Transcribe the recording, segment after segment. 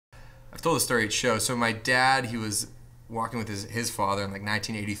I've told the story at shows. So my dad, he was walking with his father in like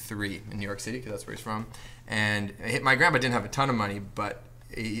 1983 in New York City, because that's where he's from. And my grandpa didn't have a ton of money, but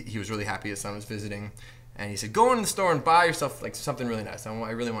he was really happy his son was visiting. And he said, go in the store and buy yourself like something really nice.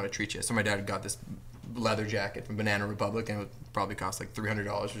 I really want to treat you. So my dad got this leather jacket from Banana Republic, and it would probably cost like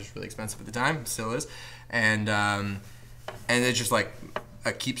 $300, which was really expensive at the time, still is. And it's just like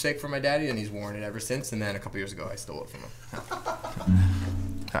a keepsake for my daddy, and he's worn it ever since. And then a couple years ago, I stole it from him.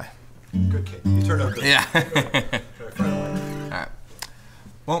 Hi. Good kid. You turned out good. Yeah. All right.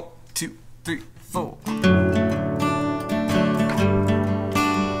 1, 2, 3, 4.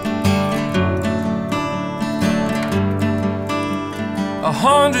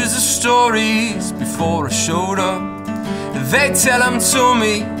 100 of stories before I showed up. They tell them to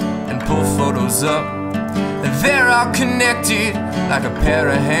me and pull photos up. They're all connected like a pair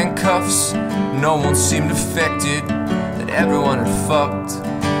of handcuffs. No one seemed affected, that everyone had fucked.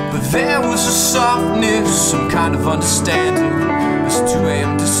 But there was a softness, some kind of understanding. Those 2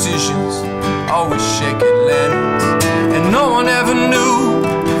 AM decisions, always shaking lanterns. And no one ever knew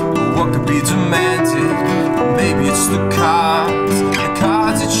what could be demanded. Maybe it's the cards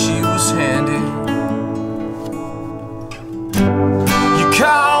that she was handed. You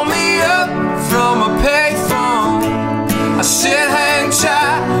call me up from a payphone. I said hang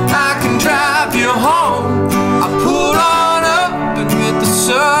tight, I can drive you home. I pulled on up and with the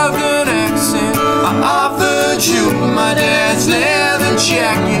southern accent I offered you my dad's leather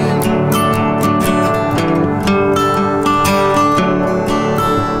jacket.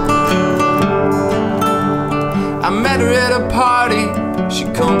 I met her at a party, she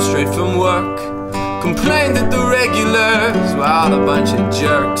come straight from work. Complained that the regulars were all a bunch of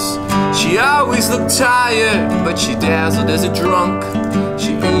jerks. She always looked tired, but she dazzled as a drunk.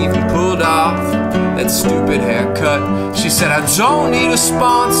 She even pulled off that stupid haircut. She said, I don't need a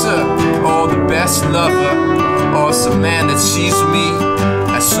sponsor, or the best lover, or some man that sees me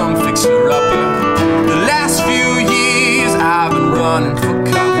as some fixer-upper. The last few years I've been running for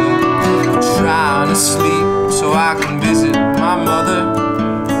cover, trying to sleep so I can visit my mother.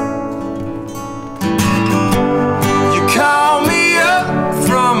 You call me up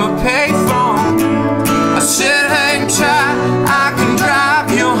from a payphone. I said hang tight, I can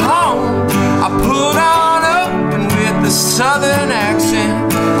drive you home. I pulled on up and with the southern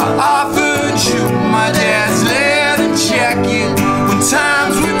accent I offered you my dad's leather jacket. When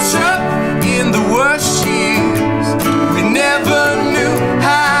times were tough in the worst years, we never knew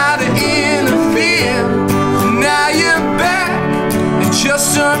how to interfere. Now you're back and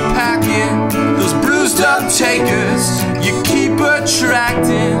just unpacking those bruised up takers you keep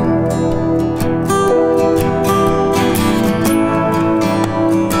attracting.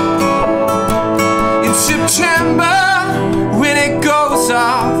 In September, when it goes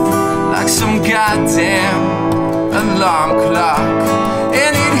off like some goddamn alarm clock,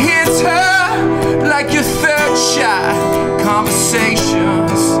 and it hits her like your third shot,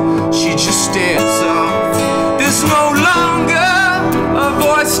 conversations she just stares off. There's no longer a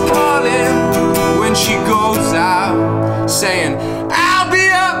voice calling when she goes out, saying, I'll be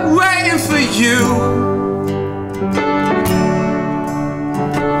up waiting for you.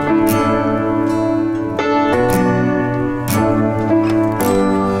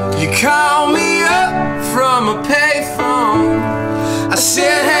 You call me up from a payphone. I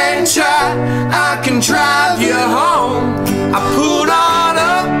said, hang tight, I can drive you home. I pulled on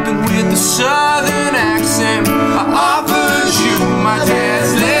up and with the southern accent I offered you my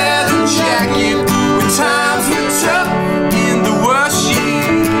dad's leather jacket. When times were tough in the worst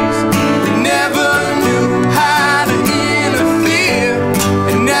years, we never knew how to interfere.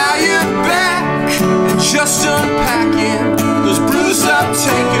 And now you're back and just unpacking those bruised up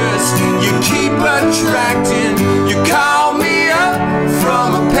takers you keep attracting. You call me up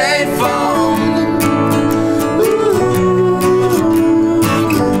from a payphone.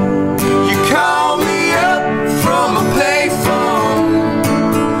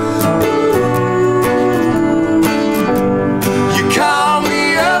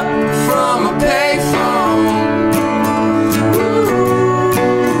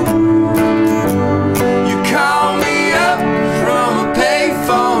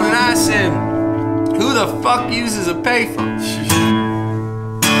 Fuck uses a payphone.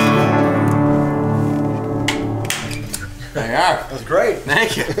 There you are. That's great.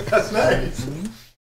 Thank you. That's nice.